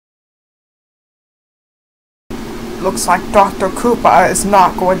Looks like Dr. Koopa is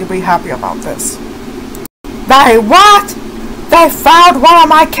not going to be happy about this. They what? They found one of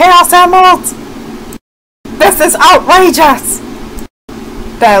my Chaos Emeralds? This is outrageous!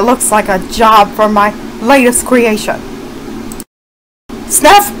 That looks like a job for my latest creation.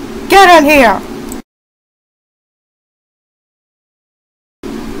 Sniff, get in here!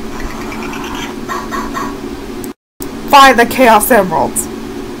 Find the Chaos Emeralds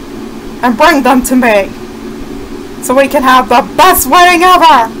and bring them to me so we can have the best wedding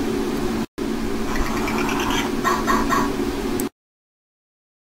ever!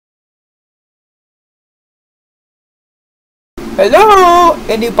 Hello?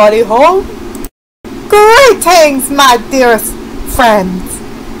 Anybody home? Greetings, my dearest friends.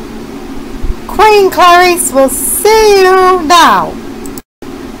 Queen Clarice will see you now.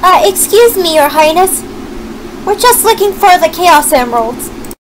 Excuse me, Your Highness. We're just looking for the Chaos Emeralds.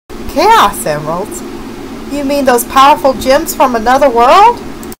 Chaos Emeralds? You mean those powerful gems from another world?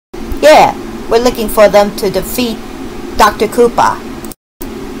 Yeah, we're looking for them to defeat Dr. Koopa.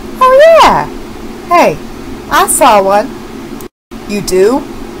 Oh yeah! Hey, I saw one. You do?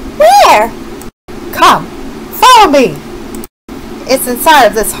 Where? Come, follow me! It's inside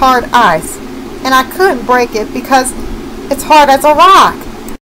of this hard ice, and I couldn't break it because it's hard as a rock.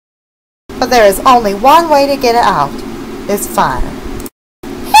 But there is only one way to get it out. It's fire.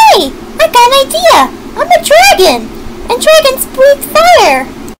 Hey, I got an idea! I'm a dragon, and dragons breathe fire.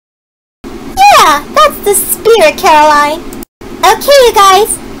 Yeah, that's the spirit, Caroline. Okay, you guys,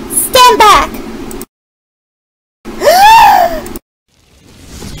 stand back.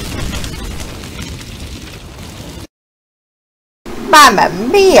 Mamma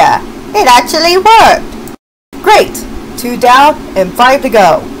mia! It actually worked! Great! 2 down and 5 to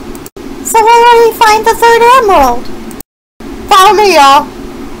go. So where will we find the third emerald? Follow me, y'all!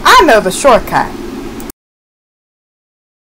 I know the shortcut.